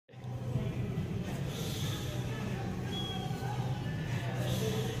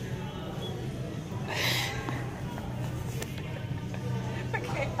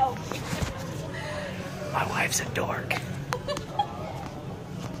Life's a dork.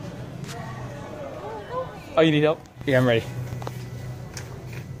 Oh, you need help? Yeah, I'm ready.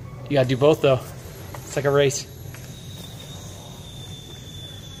 You gotta do both though. It's like a race.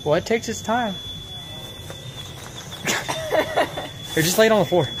 Well, it takes its time. Here, just lay it on the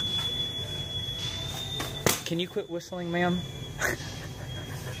floor. Can you quit whistling, ma'am?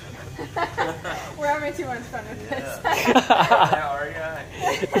 We're having too much fun with this.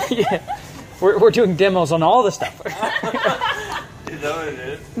 Yeah. We're doing demos on all the stuff. Is that what it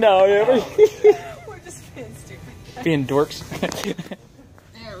is? No, never. We're just being stupid. Being dorks.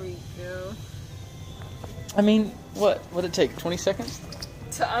 There we go. I mean, what would it take? 20 seconds?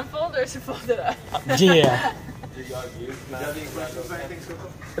 To unfold or to fold it up? Yeah.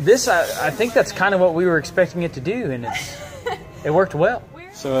 This, I think that's kind of what we were expecting it to do, and it worked well.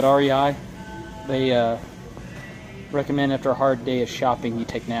 So at REI, they recommend after a hard day of shopping, you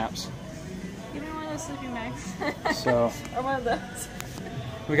take naps. Give me one of those sleeping bags. So Or one of those.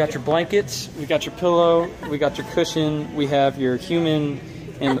 we got your blankets, we got your pillow, we got your cushion, we have your human,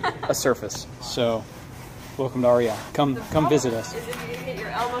 and a surface. So welcome to REI. Come visit us. Is if you hit your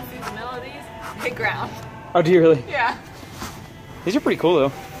elbow through the middle of these, hit ground. Oh, do you really? Yeah. These are pretty cool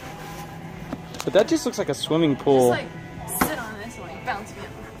though. But that just looks like a swimming pool. Just like sit on this and like bounce again.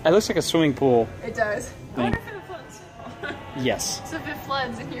 It looks like a swimming pool. It does. I wonder if it floods. Yes. So if it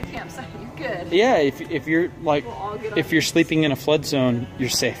floods in your campsite, you're good. Yeah, if you're like, We'll all get on if you're this. sleeping in a flood zone, you're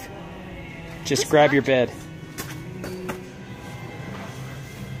safe. Just grab your bed.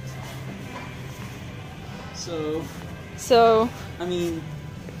 So, I mean,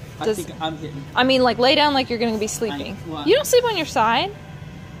 Does- I think I'm hitting. I mean, like, lay down like you're going to be sleeping. Well, You don't sleep on your side.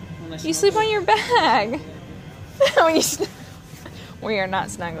 You sleep on your back. We are not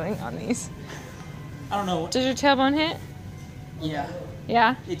snuggling on these. I don't know. Does your tailbone hit? Yeah,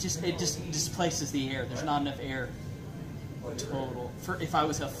 Yeah? it just displaces the air. There's not enough air total. For if I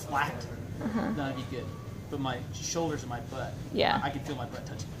was a flat, that'd be good. But my shoulders and my butt, Yeah. I can feel my butt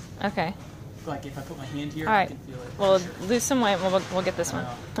touching. Okay. Like if I put my hand here, All I right. can feel it. Well, for sure. lose some weight. We'll get this one.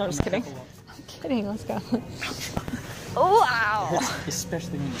 I'm just kidding. Couple I'm kidding. Let's go. Wow.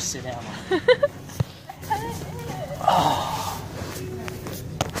 Especially when you sit down.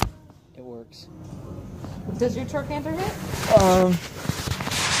 It works. Does your trochanter hit?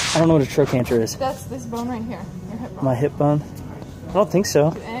 I don't know what a trochanter is. That's this bone right here. Your hip bone. My hip bone? I don't think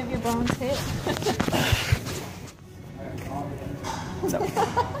so. Do any of your bones hit? No.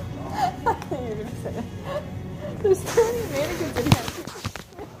 You're gonna say it. There's too many mannequins in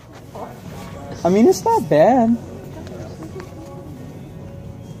here. I mean, it's not bad.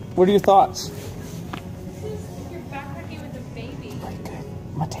 What are your thoughts? You're backpacking with a baby. Pretty good.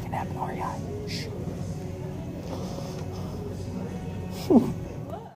 I'm gonna take a nap in REI. Shh.